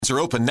are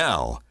open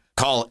now.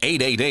 Call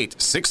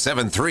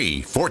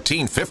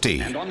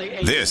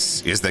 888-673-1450.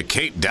 This is the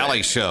Kate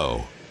Dalley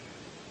Show.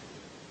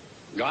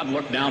 God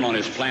looked down on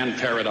his planned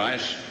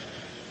paradise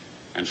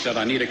and said,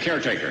 I need a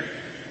caretaker.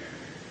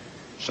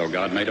 So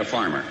God made a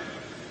farmer.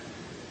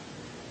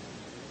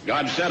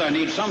 God said, I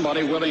need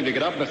somebody willing to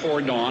get up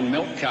before dawn,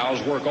 milk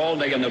cows, work all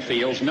day in the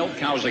fields, milk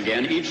cows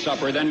again, eat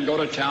supper, then go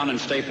to town and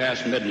stay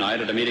past midnight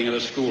at a meeting of the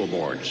school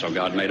board. So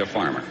God made a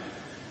farmer.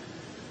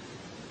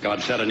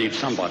 God said, I need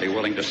somebody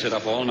willing to sit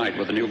up all night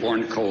with a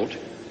newborn colt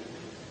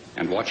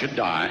and watch it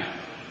die,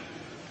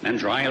 then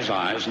dry his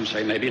eyes and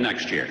say, maybe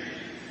next year.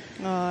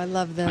 Oh, I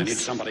love this. I need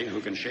somebody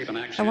who can shape an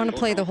accent. I want to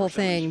play the whole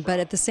thing,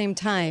 but at the same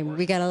time,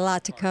 we got a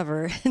lot to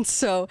cover. And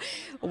so,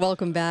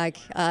 welcome back,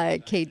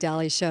 Kate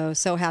Dalley Show.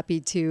 So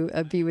happy to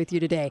be with you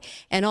today.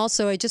 And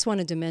also, I just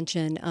wanted to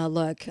mention,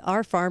 look,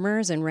 our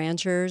farmers and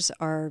ranchers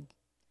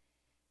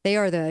they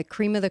are the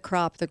cream of the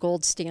crop, the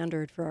gold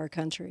standard for our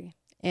country.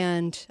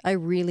 And I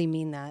really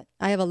mean that.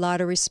 I have a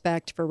lot of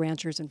respect for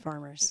ranchers and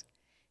farmers.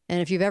 And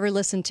if you've ever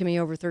listened to me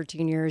over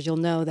 13 years, you'll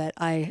know that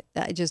I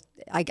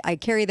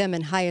carry them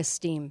in high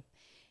esteem.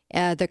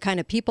 The kind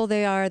of people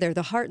they are, they're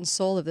the heart and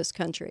soul of this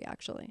country,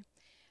 actually.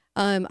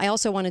 I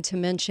also wanted to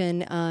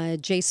mention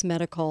Jase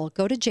Medical.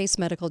 Go to Jase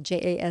Medical,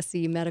 Jase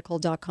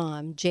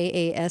medical.com,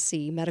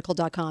 Jase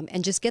medical.com,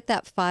 and just get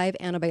that 5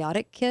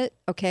 antibiotic kit,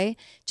 okay?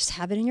 Just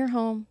have it in your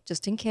home,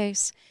 just in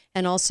case.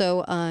 And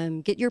also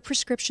get your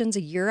prescriptions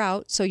a year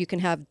out so you can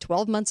have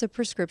 12 months of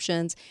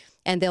prescriptions,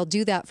 and they'll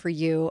do that for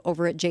you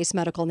over at Jase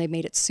Medical, and they've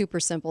made it super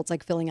simple. It's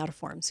like filling out a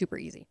form, super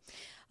easy.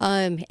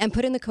 And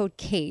put in the code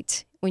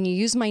KATE. When you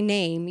use my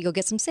name, you'll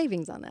get some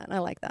savings on that. I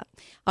like that.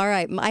 All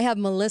right. I have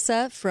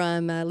Melissa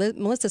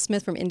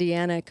Smith from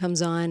Indiana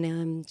comes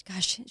on.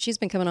 Gosh, she's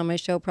been coming on my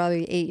show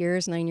probably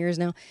 9 years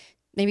now,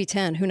 maybe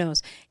 10, who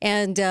knows?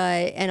 And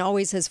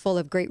always is full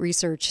of great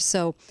research.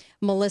 So,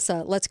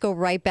 Melissa, let's go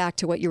right back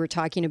to what you were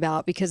talking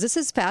about, because this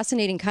is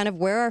fascinating, kind of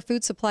where our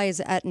food supply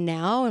is at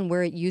now and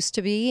where it used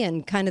to be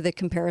and kind of the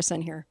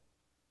comparison here.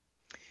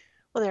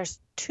 Well, there's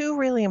 2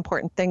 really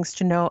important things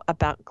to know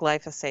about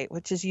glyphosate,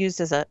 which is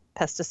used as a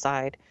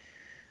pesticide.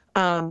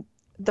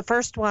 The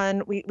first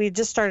one, we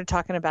just started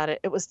talking about it.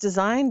 It was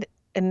designed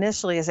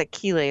initially as a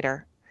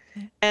chelator,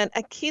 and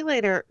a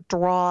chelator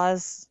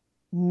draws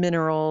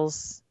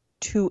minerals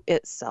to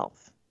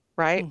itself,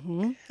 right?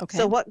 Mm-hmm. Okay.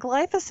 So what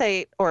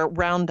glyphosate, or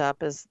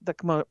Roundup is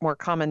the more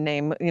common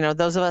name,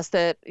 those of us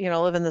that,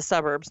 live in the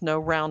suburbs know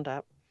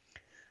Roundup.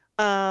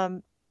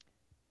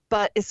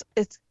 But it's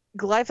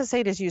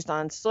glyphosate is used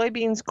on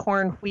soybeans,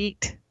 corn,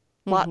 wheat,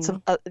 lots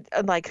of,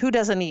 who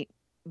doesn't eat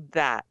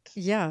that?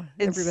 Yeah.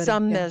 In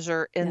some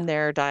measure in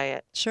their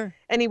diet. Sure.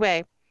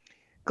 Anyway,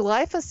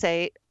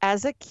 glyphosate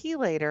as a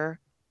chelator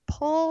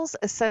pulls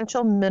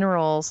essential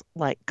minerals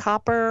like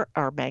copper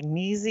or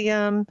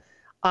magnesium,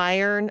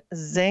 iron,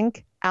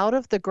 zinc out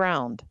of the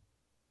ground.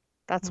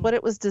 That's what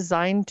it was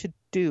designed to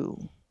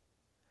do.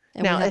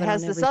 And now, it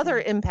has this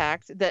other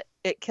impact that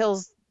it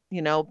kills,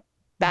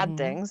 bad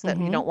things that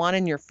you don't want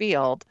in your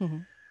field.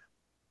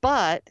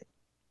 But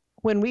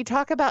when we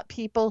talk about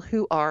people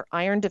who are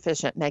iron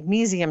deficient,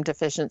 magnesium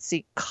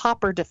deficiency,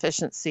 copper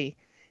deficiency,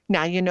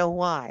 now you know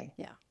why.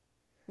 Yeah.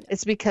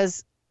 It's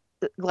because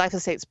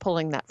glyphosate's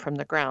pulling that from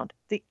the ground.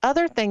 The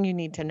other thing you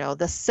need to know,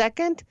 the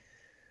second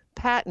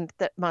patent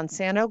that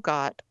Monsanto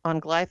got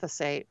on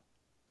glyphosate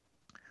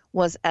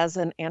was as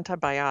an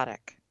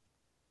antibiotic.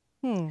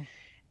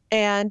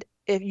 And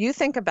if you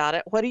think about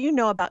it, what do you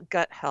know about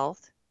gut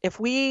health? If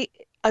we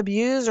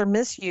abuse or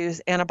misuse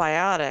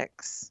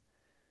antibiotics,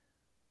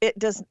 it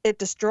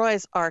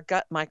destroys our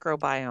gut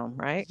microbiome,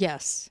 right?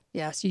 Yes.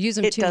 You use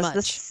them too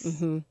much.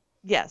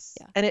 Yes.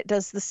 Yeah. And it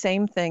does the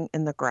same thing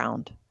in the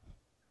ground.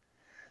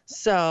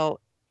 So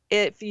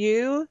if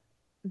you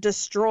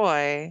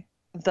destroy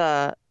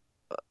the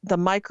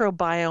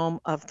microbiome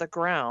of the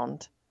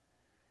ground,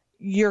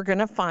 you're going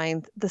to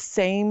find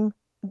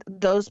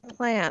those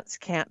plants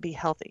can't be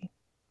healthy,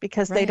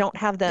 because they don't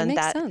have that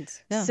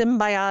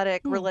symbiotic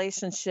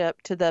relationship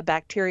to the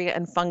bacteria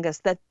and fungus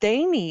that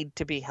they need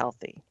to be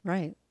healthy.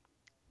 Right.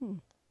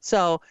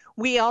 So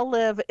we all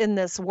live in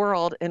this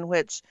world in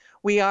which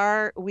we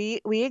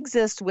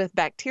exist with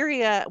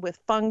bacteria, with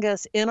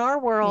fungus in our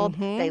world.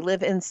 They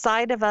live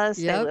inside of us.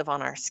 They live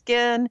on our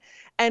skin,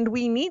 and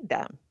we need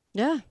them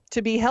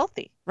to be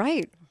healthy.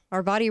 Right.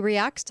 Our body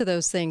reacts to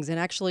those things, and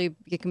actually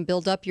it can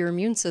build up your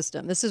immune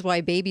system. This is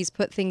why babies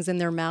put things in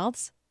their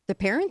mouths. The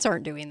parents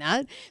aren't doing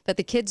that, but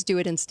the kids do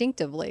it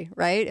instinctively,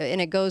 right?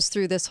 And it goes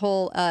through this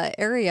whole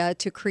area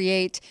to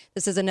create,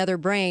 this is another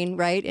brain,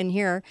 right, in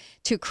here,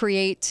 to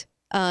create,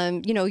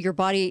 your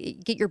body,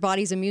 get your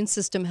body's immune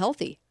system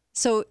healthy.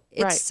 So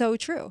it's so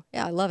true.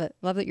 Yeah, I love it.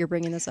 Love that you're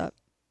bringing this up.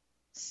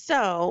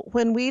 So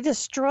when we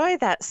destroy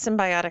that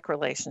symbiotic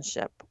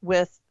relationship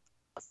with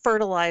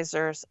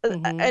fertilizers,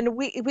 and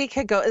we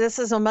could go, this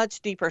is a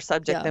much deeper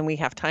subject than we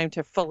have time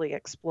to fully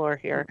explore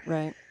here.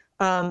 Right.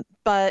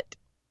 But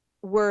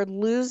we're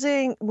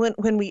losing,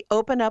 when we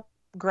open up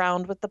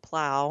ground with the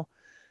plow,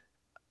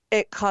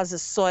 it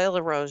causes soil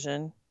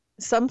erosion.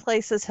 some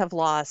places have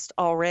lost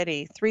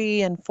already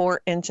 3 and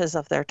 4 inches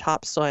of their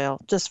topsoil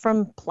just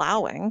from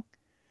plowing.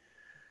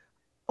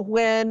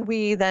 When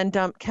we then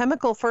dump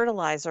chemical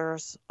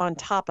fertilizers on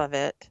top of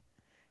it,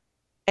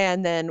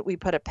 and then we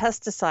put a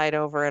pesticide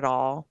over it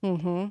all,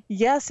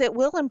 yes, it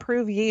will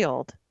improve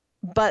yield,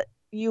 but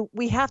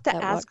we have to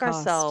ask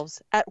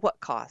ourselves, at what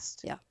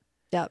cost? Yeah.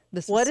 Yeah.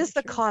 What is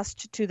the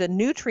cost to the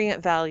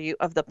nutrient value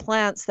of the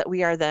plants that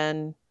we are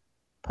then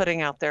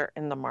putting out there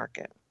in the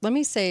market? Let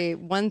me say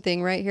one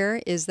thing right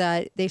here is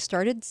that they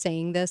started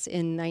saying this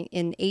in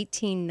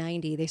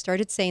 1890. They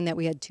started saying that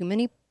we had too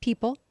many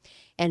people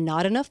and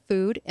not enough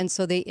food. And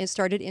so they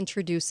started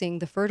introducing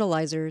the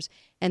fertilizers.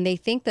 And they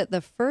think that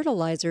the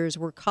fertilizers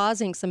were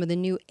causing some of the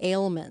new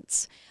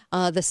ailments,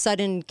 the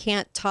sudden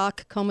can't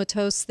talk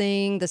comatose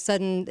thing, the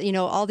sudden,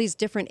 all these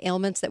different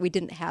ailments that we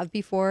didn't have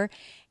before.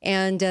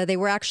 And they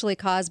were actually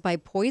caused by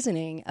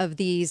poisoning of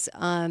these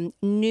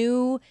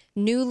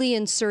newly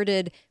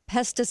inserted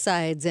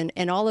pesticides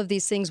and all of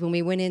these things when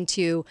we went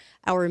into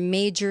our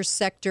major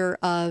sector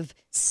of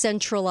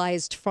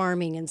centralized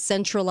farming and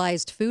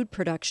centralized food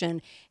production.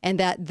 And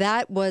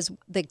that was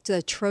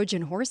the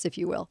Trojan horse, if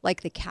you will,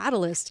 like the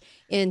catalyst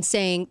in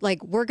saying,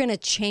 like, we're going to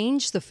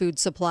change the food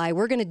supply.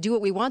 We're going to do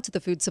what we want to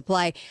the food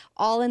supply,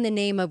 all in the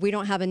name of we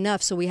don't have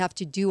enough. So we have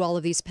to do all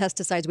of these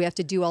pesticides. We have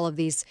to do all of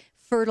these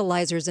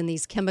fertilizers and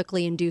these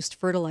chemically induced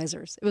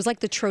fertilizers. It was like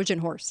the Trojan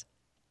horse.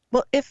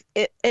 Well, if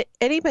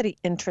anybody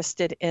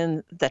interested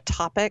in the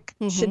topic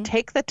should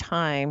take the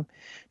time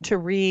to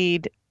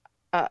read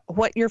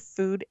What Your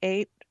Food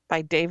Ate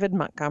by David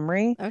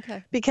Montgomery.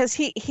 Okay. Because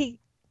he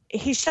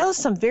shows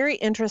some very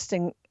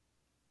interesting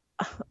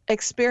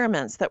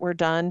experiments that were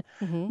done,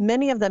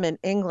 many of them in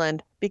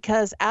England,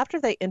 because after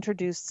they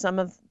introduced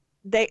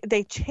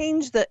they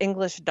changed the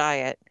English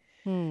diet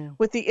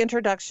with the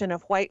introduction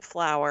of white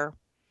flour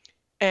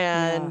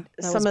and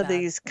some of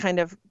these kind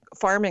of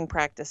farming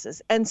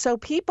practices. And so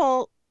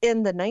people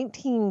in the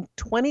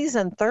 1920s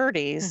and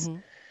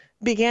 30s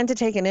began to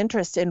take an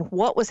interest in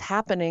what was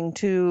happening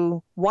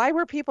to why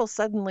were people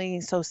suddenly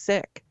so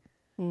sick.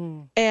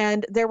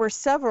 And there were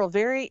several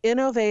very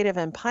innovative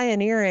and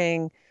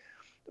pioneering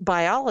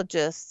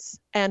biologists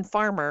and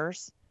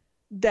farmers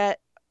that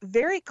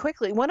very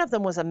quickly, one of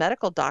them was a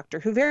medical doctor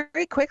who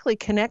very quickly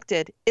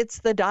connected, it's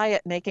the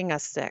diet making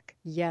us sick.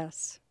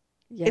 Yes.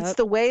 Yep. It's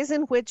the ways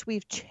in which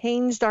we've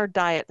changed our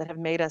diet that have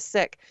made us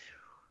sick.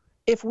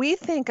 If we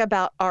think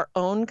about our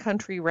own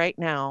country right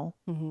now,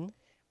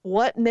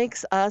 what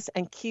makes us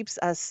and keeps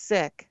us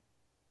sick?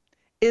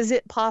 Is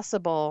it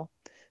possible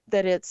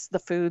that it's the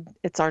food,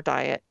 it's our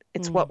diet,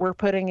 it's what we're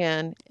putting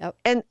in? Yep.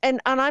 And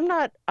I'm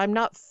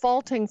not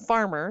faulting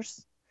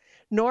farmers,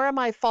 nor am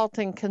I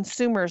faulting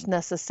consumers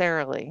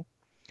necessarily.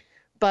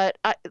 But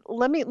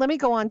let me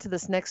go on to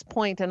this next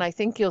point, and I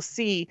think you'll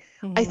see.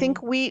 I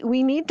think we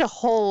need to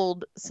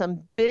hold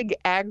some big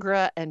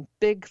agri and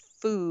big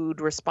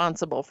food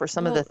responsible for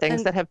some of the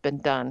things that have been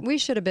done. We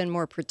should have been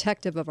more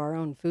protective of our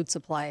own food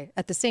supply.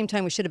 At the same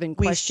time, we should have been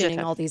questioning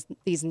all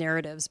these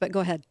narratives. But go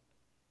ahead.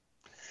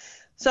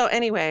 So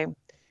anyway,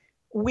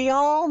 we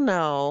all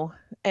know,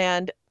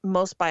 and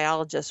most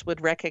biologists would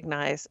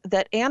recognize,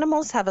 that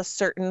animals have a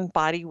certain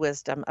body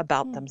wisdom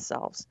about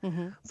themselves.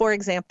 For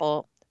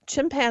example,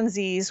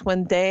 chimpanzees,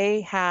 when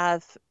they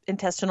have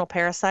intestinal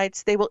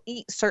parasites, they will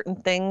eat certain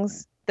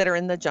things that are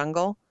in the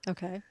jungle.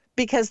 Okay.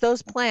 Because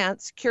those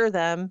plants cure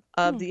them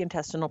of the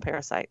intestinal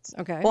parasites.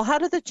 Okay. Well, how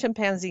do the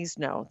chimpanzees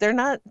know? They're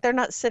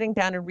not sitting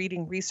down and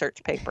reading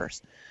research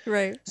papers.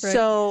 Right.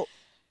 So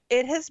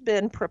it has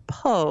been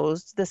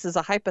proposed, this is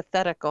a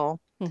hypothetical,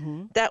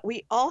 that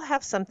we all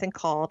have something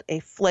called a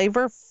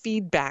flavor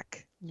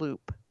feedback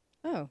loop.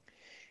 Oh.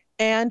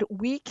 And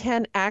we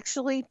can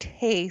actually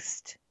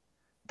taste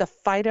the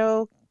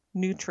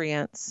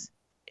phytonutrients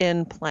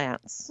in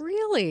plants.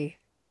 Really?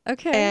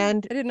 Okay.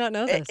 And I did not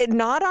know this.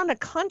 Not on a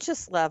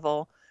conscious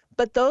level,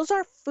 but those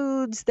are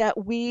foods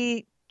that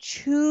we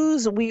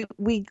choose. We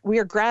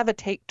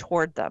gravitate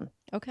toward them.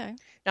 Okay.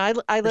 Now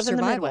I live in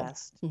the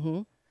Midwest,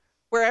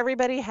 where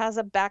everybody has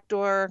a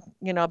backdoor,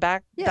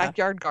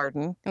 backyard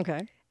garden.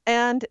 Okay.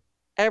 And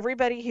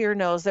everybody here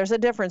knows there's a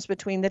difference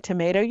between the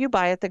tomato you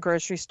buy at the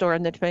grocery store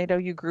and the tomato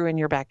you grew in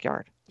your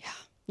backyard. Yeah.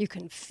 You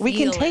can feel We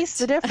can taste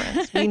the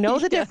difference. We know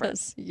the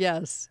difference.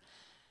 Yes.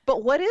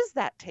 But what is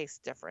that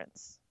taste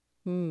difference?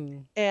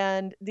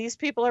 And these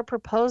people are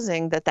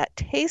proposing that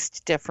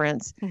taste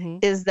difference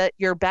is that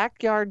your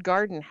backyard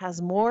garden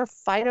has more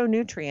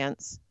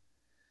phytonutrients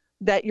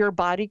that your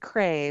body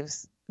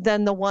craves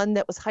than the one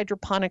that was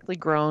hydroponically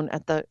grown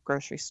at the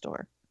grocery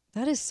store.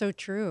 That is so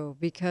true,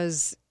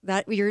 because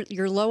that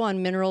you're low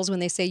on minerals when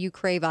they say you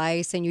crave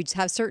ice, and you just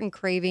have certain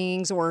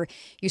cravings, or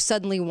you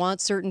suddenly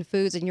want certain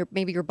foods, and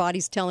maybe your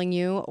body's telling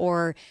you.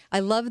 Or I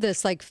love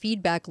this like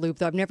feedback loop,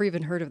 though. I've never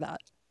even heard of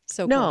that.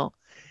 So no,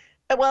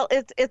 cool. Well,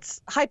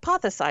 it's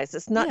hypothesized.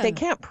 It's not. They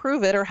can't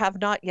prove it or have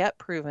not yet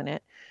proven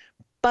it.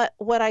 But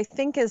what I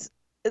think is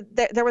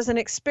there was an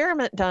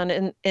experiment done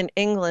in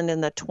England in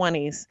the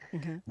 1920s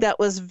that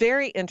was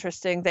very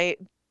interesting.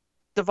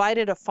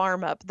 divided a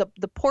farm up.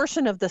 The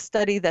portion of the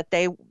study that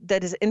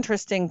is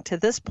interesting to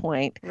this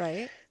point,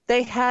 Right.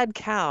 they had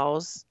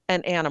cows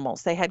and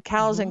animals. They had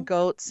cows and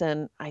goats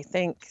and I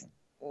think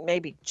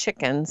maybe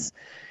chickens.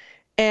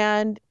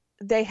 And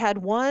they had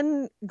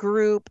one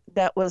group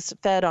that was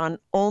fed on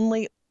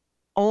only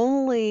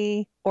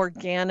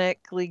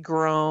organically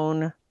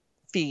grown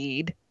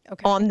feed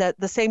on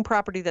the same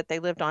property that they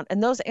lived on.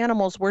 And those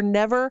animals were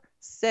never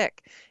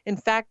sick. In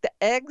fact, the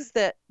eggs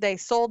that they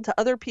sold to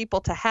other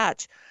people to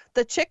hatch,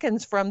 the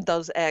chickens from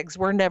those eggs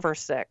were never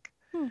sick.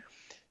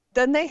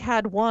 Then they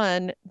had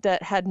one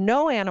that had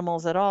no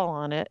animals at all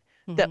on it,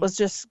 that was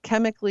just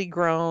chemically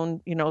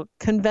grown,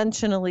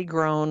 conventionally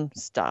grown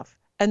stuff.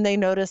 And they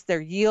noticed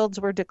their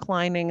yields were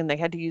declining and they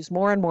had to use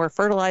more and more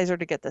fertilizer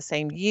to get the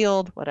same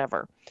yield,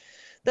 whatever.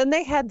 Then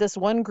they had this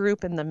one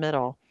group in the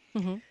middle,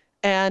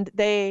 and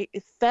they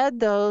fed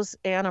those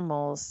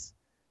animals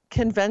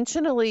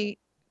conventionally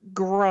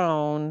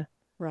grown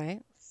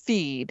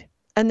feed.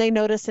 And they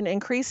noticed an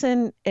increase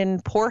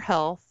in poor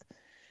health.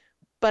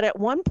 But at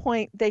one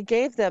point, they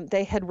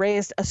had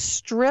raised a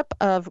strip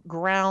of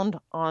ground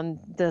on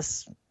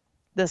this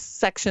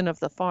section of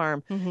the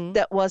farm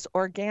that was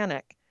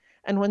organic.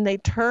 And when they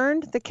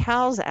turned the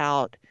cows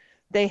out,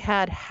 they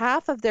had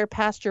half of their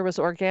pasture was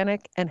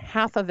organic and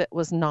half of it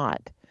was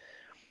not.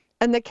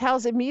 And the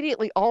cows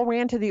immediately all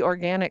ran to the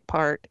organic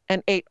part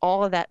and ate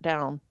all of that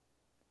down.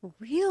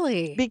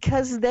 Really?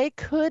 Because they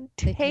could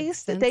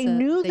taste it. They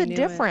knew the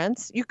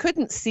difference. You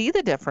couldn't see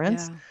the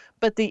difference,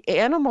 but the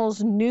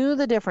animals knew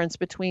the difference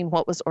between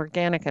what was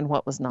organic and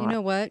what was not. You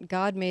know what?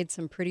 God made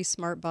some pretty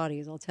smart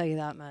bodies, I'll tell you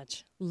that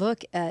much.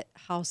 Look at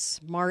how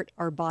smart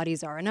our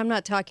bodies are. And I'm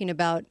not talking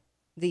about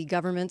the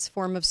government's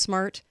form of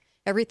smart.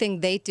 Everything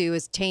they do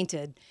is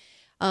tainted.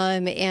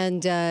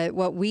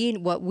 What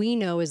we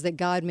know is that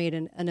God made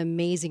an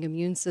amazing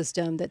immune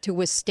system that to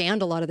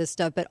withstand a lot of this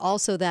stuff, but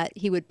also that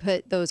he would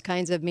put those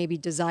kinds of maybe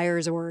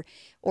desires or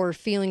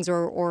feelings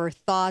or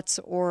thoughts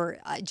or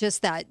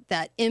just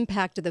that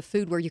impact of the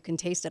food where you can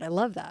taste it. I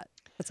love that.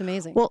 That's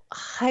amazing. Well,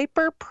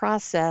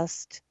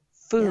 hyper-processed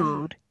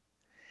food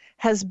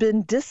has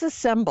been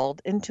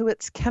disassembled into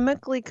its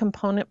chemically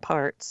component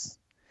parts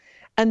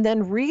and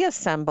then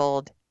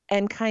reassembled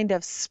and kind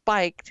of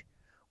spiked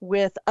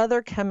with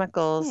other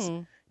chemicals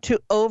to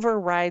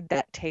override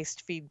that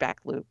taste feedback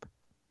loop.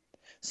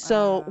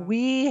 So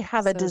we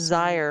have a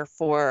desire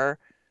for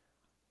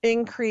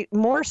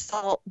more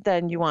salt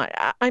than you want.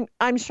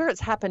 I'm sure it's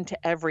happened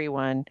to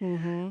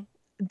everyone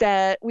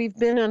that we've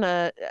been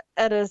at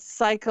a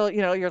cycle,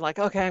 you're like,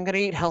 okay, I'm going to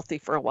eat healthy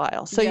for a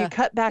while. So you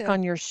cut back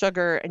on your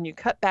sugar and you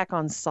cut back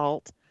on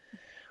salt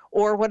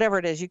or whatever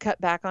it is, you cut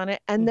back on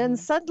it. And then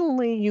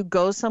suddenly you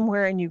go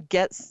somewhere and you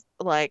get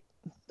like,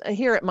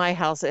 here at my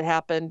house, it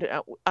happened.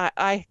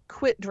 I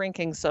quit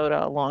drinking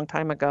soda a long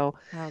time ago.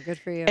 Wow, good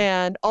for you.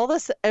 And all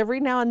this, every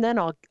now and then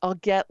I'll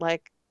get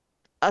like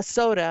a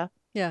soda.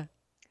 Yeah.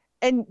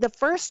 And the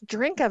first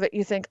drink of it,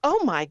 you think,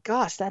 oh my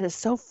gosh, that is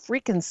so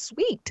freaking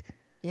sweet.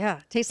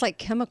 Yeah. Tastes like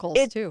chemicals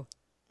too.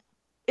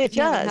 It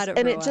does.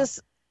 And it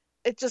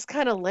just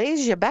kind of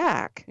lays you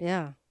back.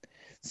 Yeah.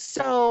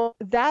 So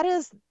that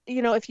is,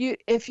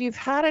 if you've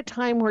had a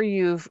time where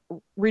you've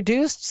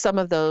reduced some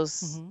of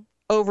those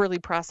overly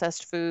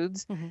processed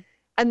foods,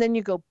 and then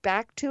you go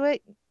back to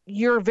it,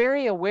 you're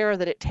very aware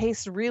that it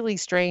tastes really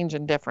strange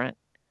and different.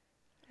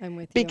 I'm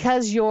with you.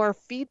 Because your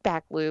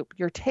feedback loop,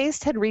 your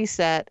taste had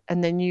reset,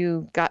 and then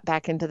you got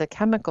back into the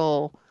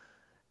chemical,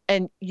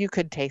 and you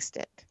could taste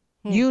it.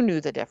 You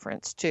knew the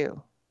difference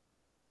too.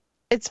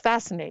 It's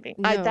fascinating.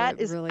 No, that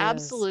it is really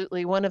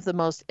absolutely one of the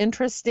most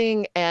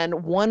interesting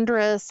and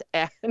wondrous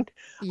and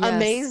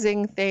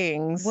amazing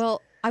things.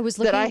 Well, I was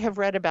looking that I have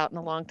read about in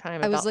a long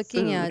time. I was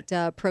looking food.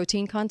 at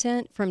protein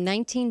content from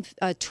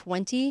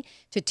 1920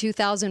 to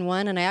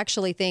 2001, and I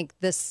actually think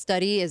this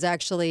study is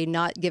actually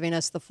not giving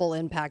us the full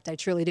impact. I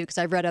truly do, because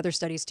I've read other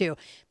studies too.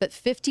 But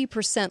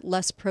 50%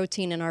 less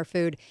protein in our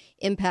food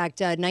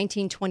impact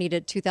 1920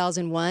 to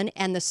 2001,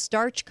 and the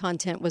starch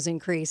content was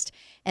increased.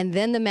 And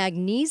then the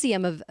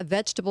magnesium of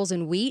vegetables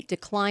and wheat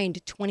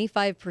declined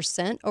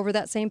 25% over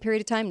that same period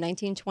of time,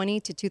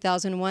 1920 to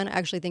 2001. I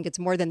actually think it's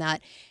more than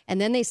that.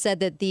 And then they said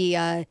that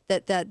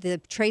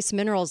the trace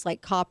minerals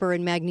like copper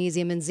and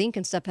magnesium and zinc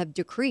and stuff have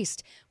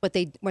decreased.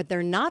 What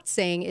they're not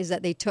saying is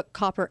that they took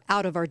copper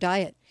out of our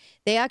diet.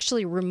 They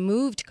actually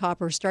removed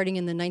copper starting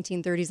in the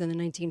 1930s and the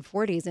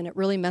 1940s, and it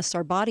really messed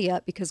our body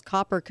up because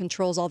copper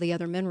controls all the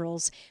other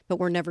minerals, but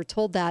we're never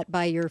told that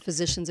by your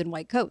physicians in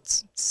white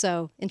coats.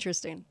 So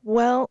interesting.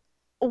 Well,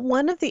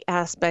 one of the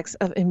aspects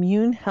of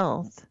immune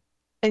health,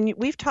 and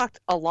we've talked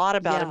a lot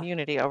about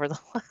immunity over the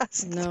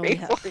last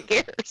 3-4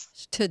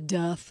 years. To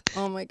death.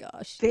 Oh my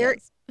gosh.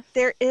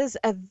 There is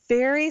a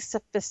very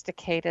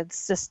sophisticated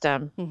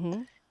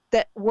system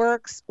that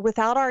works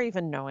without our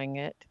even knowing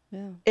it.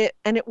 Yeah.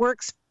 It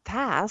works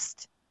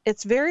fast.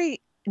 It's very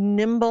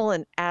nimble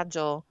and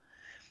agile,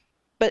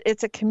 but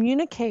it's a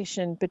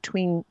communication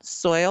between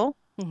soil,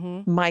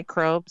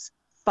 microbes,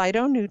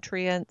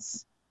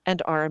 phytonutrients,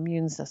 and our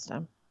immune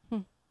system.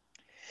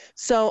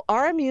 So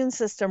our immune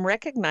system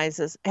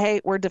recognizes,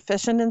 hey, we're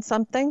deficient in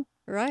something.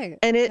 Right.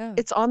 And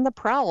it's on the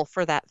prowl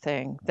for that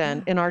thing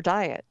then in our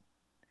diet.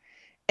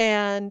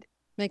 And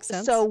makes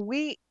sense. So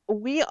we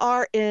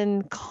are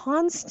in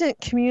constant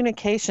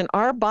communication.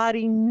 Our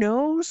body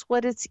knows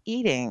what it's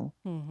eating,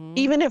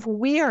 even if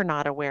we are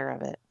not aware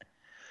of it.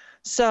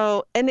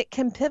 So, and it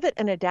can pivot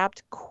and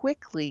adapt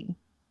quickly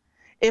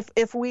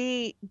if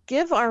we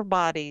give our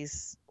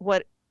bodies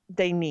what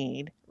they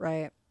need.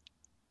 Right.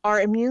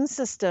 Our immune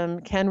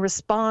system can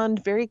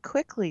respond very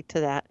quickly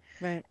to that.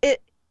 Right.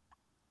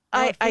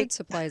 Our food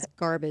supply is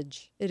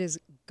garbage. It is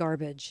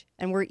garbage,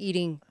 and we're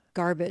eating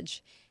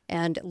garbage.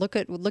 And look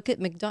at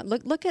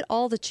McDonald's. Look at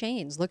all the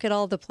chains. Look at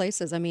all the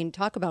places. I mean,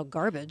 talk about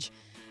garbage.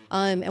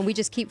 And we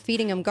just keep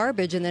feeding them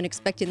garbage and then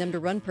expecting them to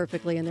run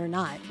perfectly, and they're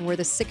not. And we're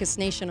the sickest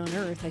nation on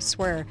earth, I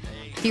swear.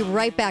 Be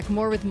right back.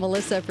 More with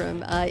Melissa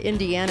from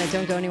Indiana.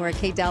 Don't go anywhere.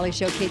 Kate Dalley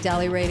Show,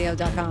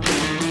 KateDalleyRadio.com.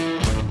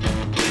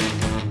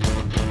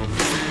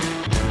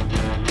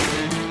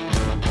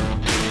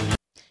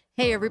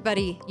 Hey,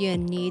 everybody, you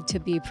need to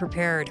be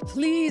prepared.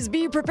 Please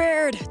be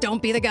prepared.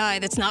 Don't be the guy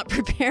that's not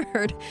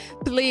prepared.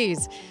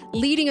 Please.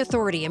 Leading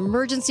authority,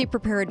 emergency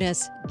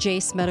preparedness,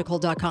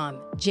 JaceMedical.com.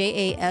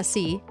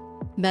 JASE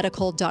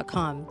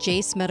medical.com.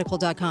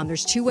 JaceMedical.com.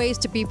 There's 2 ways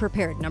to be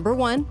prepared. Number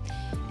 1,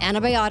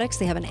 antibiotics.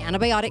 They have an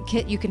antibiotic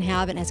kit you can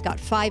have, and it's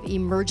got 5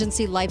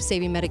 emergency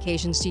life-saving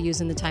medications to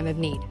use in the time of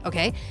need.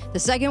 Okay? The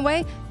second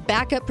way,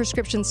 backup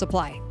prescription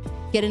supply.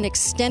 Get an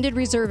extended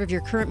reserve of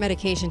your current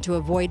medication to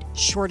avoid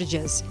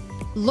shortages.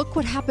 Look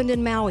what happened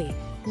in Maui.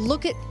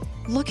 Look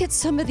at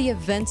some of the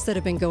events that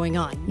have been going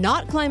on.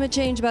 Not climate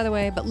change, by the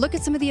way, but look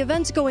at some of the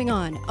events going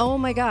on. Oh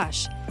my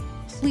gosh.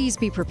 Please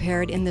be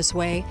prepared in this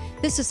way.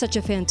 This is such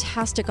a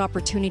fantastic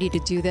opportunity to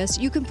do this.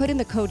 You can put in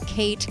the code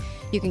KATE.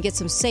 You can get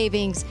some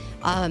savings.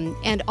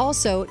 And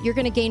also, you're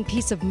going to gain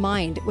peace of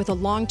mind with a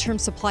long-term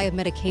supply of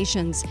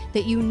medications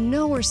that you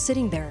know are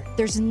sitting there.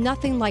 There's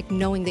nothing like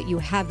knowing that you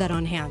have that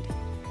on hand.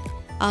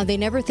 They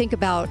never think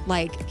about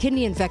like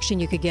kidney infection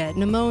you could get,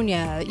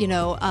 pneumonia,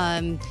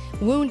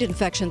 wound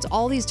infections,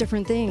 all these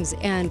different things.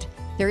 And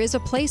there is a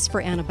place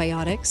for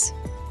antibiotics.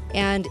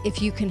 And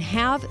if you can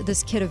have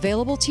this kit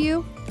available to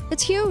you,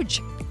 it's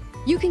huge.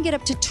 You can get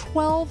up to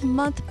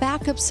 12-month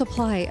backup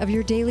supply of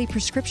your daily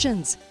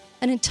prescriptions,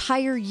 an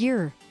entire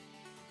year.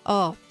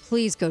 Oh,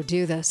 please go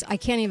do this. I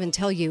can't even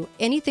tell you.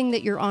 Anything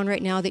that you're on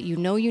right now that you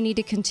know you need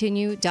to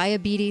continue,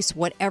 diabetes,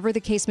 whatever the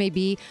case may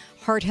be,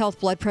 heart health,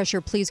 blood pressure,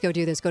 please go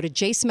do this. Go to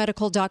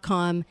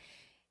JaceMedical.com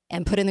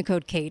and put in the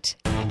code KATE.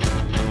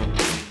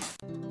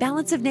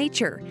 Balance of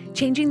Nature,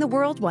 changing the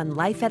world one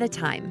life at a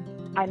time.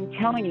 I'm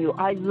telling you,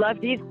 I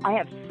love these. I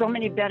have so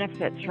many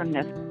benefits from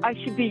this. I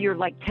should be your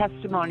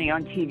testimony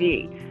on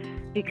TV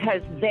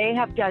because they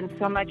have done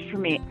so much for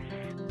me.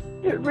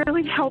 It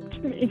really helped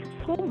me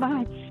so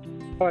much.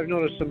 I've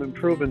noticed some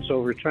improvements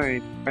over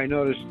time. I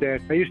noticed that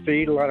I used to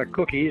eat a lot of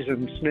cookies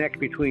and snack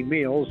between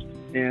meals,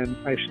 and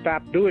I've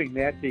stopped doing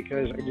that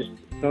because I just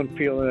don't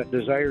feel a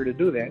desire to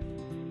do that.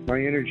 My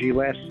energy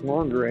lasts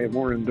longer, I have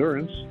more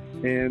endurance,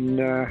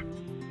 and a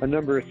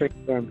number of things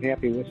I'm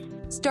happy with.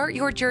 Start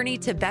your journey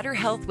to better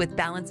health with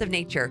Balance of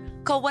Nature.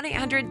 Call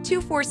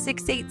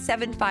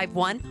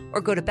 1-800-246-8751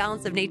 or go to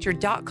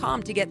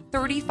balanceofnature.com to get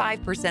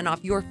 35%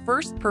 off your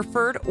first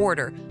preferred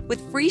order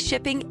with free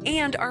shipping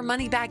and our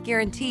money-back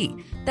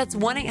guarantee. That's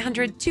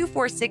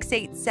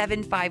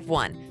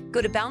 1-800-246-8751.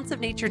 Go to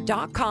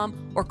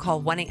balanceofnature.com or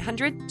call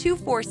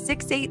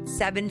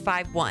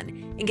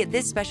 1-800-246-8751 and get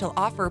this special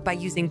offer by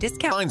using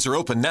discount. Lines are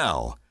open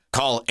now.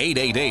 Call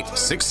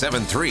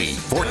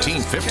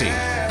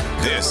 888-673-1450.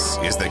 This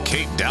is the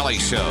Kate Dalley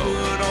Show.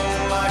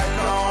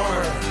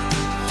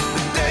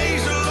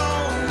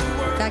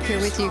 Back here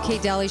with you,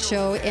 Kate Dalley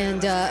Show,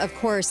 and of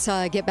course,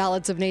 get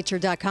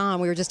balanceofnature.com.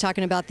 We were just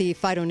talking about the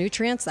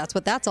phytonutrients. That's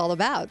what that's all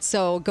about.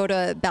 So go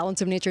to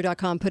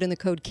balanceofnature.com, put in the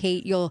code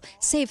KATE. You'll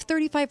save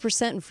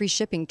 35% in free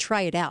shipping.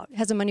 Try it out. It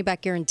has a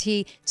money-back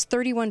guarantee. It's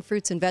 31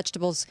 fruits and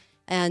vegetables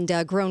and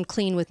grown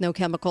clean with no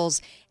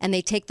chemicals. And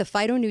they take the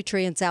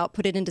phytonutrients out,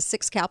 put it into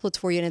 6 caplets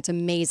for you, and it's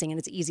amazing, and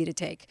it's easy to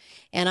take.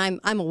 And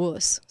I'm a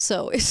wuss,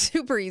 so it's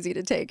super easy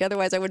to take.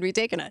 Otherwise, I wouldn't be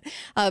taking it.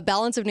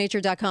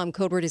 Balanceofnature.com,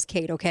 code word is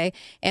Kate, okay?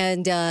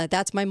 And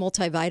that's my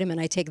multivitamin.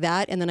 I take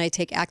that, and then I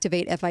take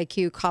Activate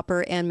FIQ,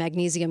 copper, and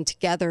magnesium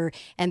together,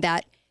 and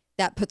that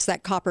puts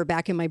that copper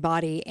back in my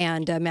body,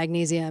 and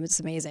magnesium. It's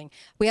amazing.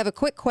 We have a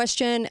quick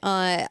question,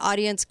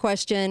 audience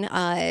question.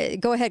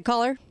 Go ahead,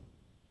 caller.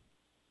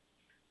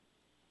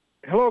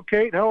 Hello,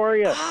 Kate. How are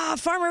you?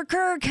 Farmer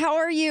Kirk, how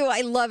are you?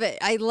 I love it.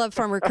 I love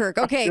Farmer Kirk.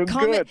 Okay,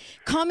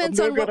 comments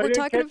on what we're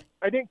talking about?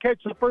 I didn't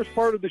catch the first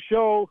part of the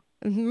show,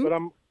 but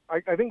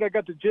I think I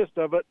got the gist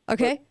of it.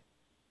 Okay.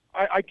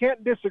 I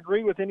can't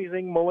disagree with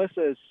anything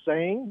Melissa is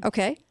saying.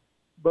 Okay.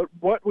 But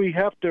what we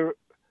have to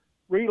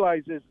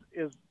realize is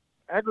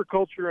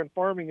agriculture and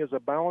farming is a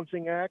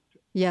balancing act.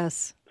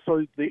 Yes.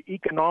 So the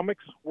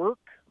economics work.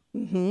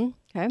 Mm-hmm.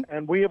 Okay.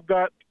 And we have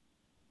got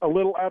a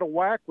little out of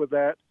whack with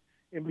that.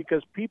 And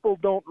because people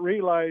don't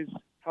realize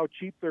how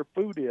cheap their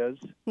food is.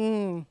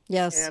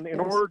 Yes. And in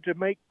order to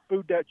make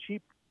food that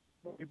cheap,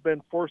 we've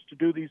been forced to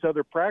do these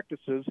other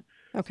practices.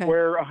 Okay.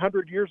 Where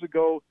 100 years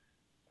ago,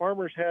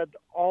 farmers had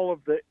all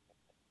of the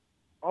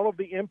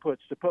inputs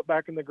to put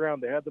back in the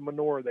ground. They had the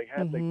manure. They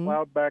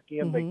plowed back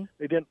in.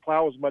 They didn't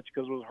plow as much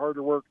because it was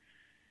harder work.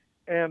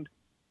 And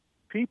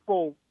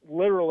people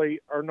literally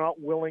are not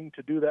willing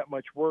to do that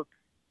much work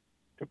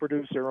to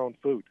produce their own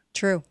food.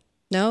 True.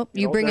 No,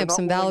 you bring up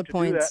some valid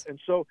points. And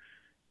so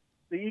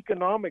the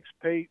economics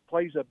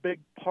plays a big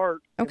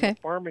part in the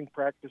farming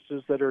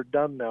practices that are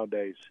done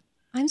nowadays.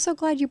 I'm so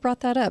glad you brought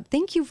that up.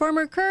 Thank you,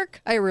 Farmer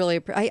Kirk. I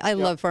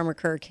love Farmer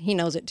Kirk. He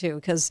knows it too,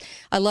 because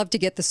I love to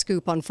get the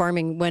scoop on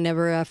farming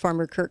whenever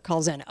Farmer Kirk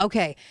calls in.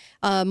 Okay,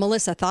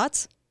 Melissa,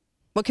 thoughts?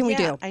 What can we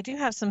do? I do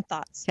have some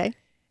thoughts. Okay.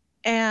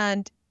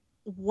 And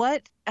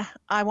what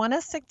I want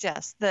to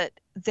suggest that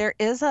there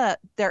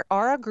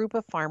are a group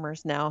of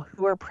farmers now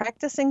who are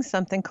practicing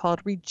something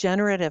called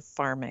regenerative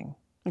farming.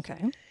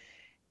 Okay.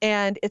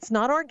 And it's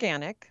not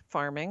organic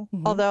farming,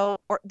 although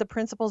the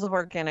principles of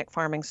organic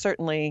farming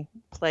certainly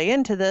play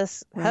into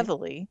this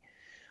heavily.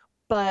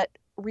 But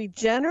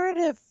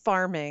regenerative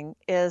farming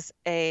is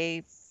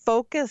a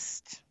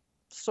focused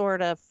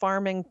sort of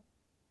farming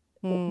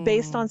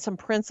based on some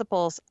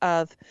principles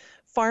of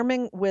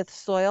farming with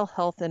soil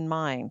health in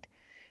mind.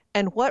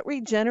 And what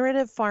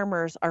regenerative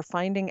farmers are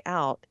finding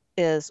out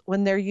is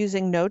when they're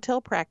using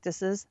no-till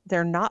practices,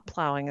 they're not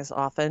plowing as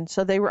often,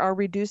 so they are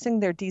reducing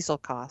their diesel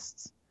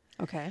costs.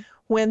 Okay.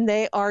 When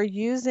they are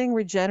using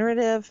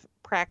regenerative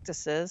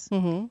practices,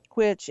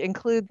 which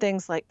include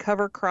things like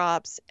cover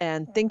crops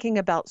and thinking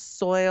about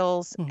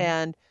soils,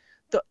 and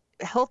the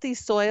healthy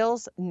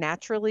soils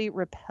naturally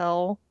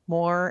repel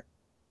more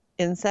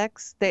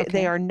insects.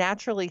 They are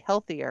naturally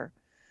healthier.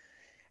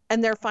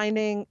 And they're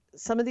finding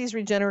some of these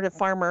regenerative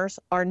farmers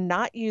are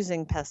not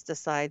using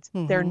pesticides.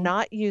 They're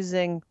not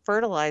using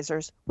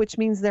fertilizers, which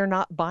means they're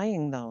not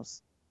buying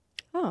those.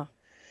 Oh.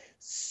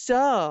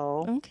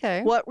 So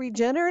what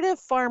regenerative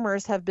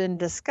farmers have been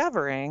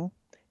discovering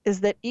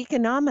is that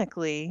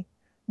economically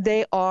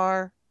they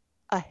are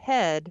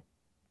ahead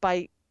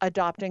by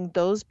adopting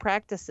those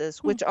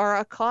practices, which are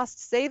a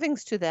cost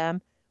savings to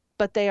them,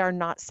 but they are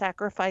not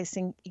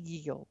sacrificing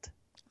yield.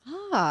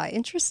 Ah,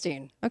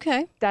 interesting.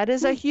 Okay. That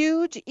is a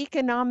huge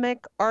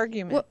economic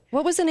argument.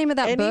 What was the name of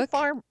that book?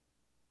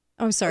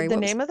 Sorry. The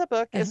name of the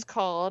book is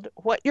called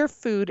What Your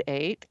Food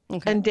Ate.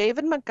 Okay. And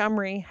David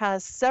Montgomery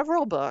has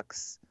several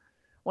books,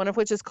 one of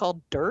which is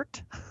called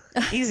Dirt.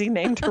 Easy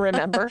name to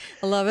remember.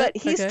 I love it.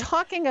 But he's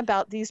talking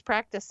about these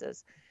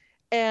practices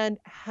and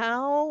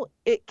how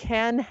it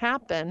can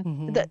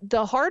happen.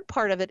 The hard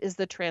part of it is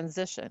the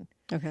transition.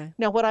 Okay.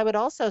 Now, what I would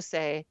also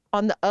say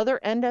on the other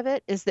end of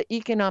it is the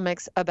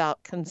economics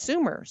about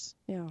consumers.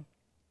 Yeah.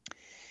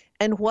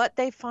 And what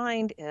they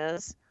find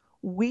is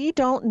we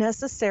don't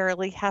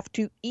necessarily have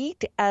to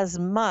eat as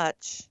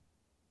much.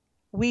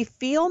 We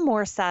feel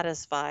more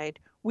satisfied.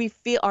 We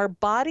feel our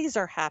bodies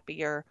are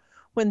happier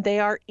when they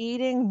are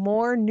eating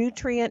more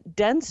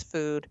nutrient-dense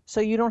food, so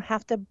you don't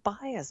have to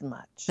buy as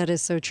much. That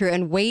is so true.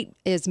 And weight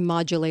is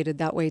modulated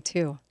that way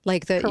too.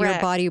 Like your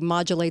body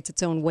modulates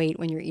its own weight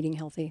when you're eating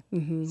healthy.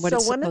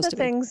 So one of the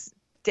things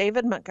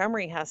David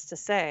Montgomery has to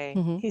say,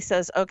 he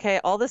says,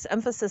 okay, all this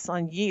emphasis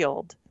on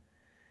yield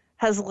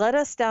has led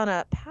us down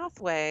a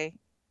pathway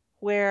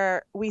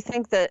where we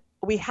think that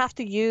we have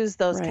to use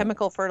those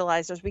chemical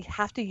fertilizers. We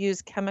have to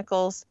use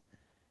chemicals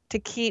to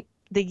keep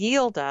the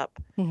yield up.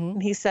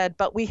 And he said,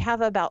 but we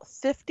have about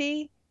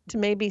 50 to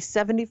maybe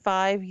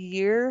 75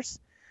 years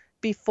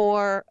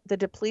before the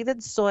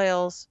depleted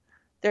soils,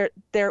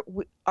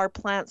 our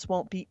plants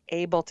won't be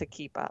able to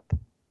keep up.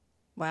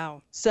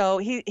 Wow. So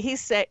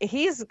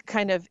he's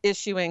kind of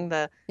issuing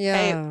the,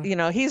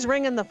 hey, he's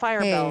ringing the fire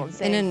bell and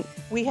saying,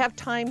 we have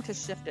time to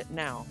shift it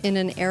now. In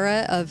an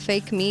era of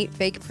fake meat,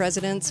 fake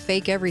presidents,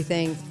 fake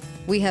everything,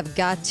 we have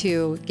got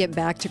to get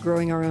back to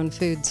growing our own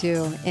food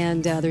too.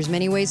 And there's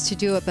many ways to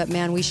do it, but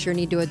man, we sure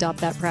need to adopt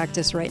that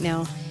practice right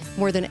now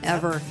more than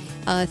ever.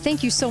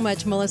 Thank you so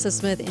much, Melissa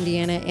Smith, from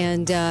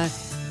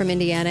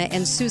Indiana,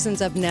 and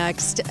Susan's up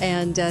next.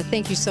 And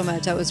thank you so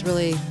much. That was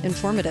really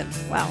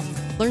informative. Wow.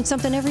 Learn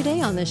something every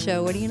day on this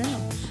show. What do you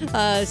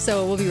know?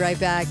 So we'll be right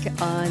back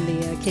on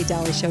the Kate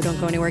Dalley Show. Don't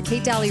go anywhere.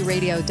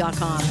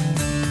 KateDalleyRadio.com.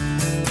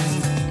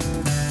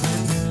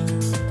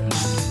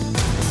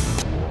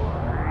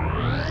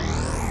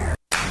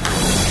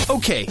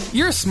 Okay,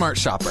 you're a smart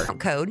shopper.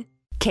 Code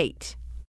KATE.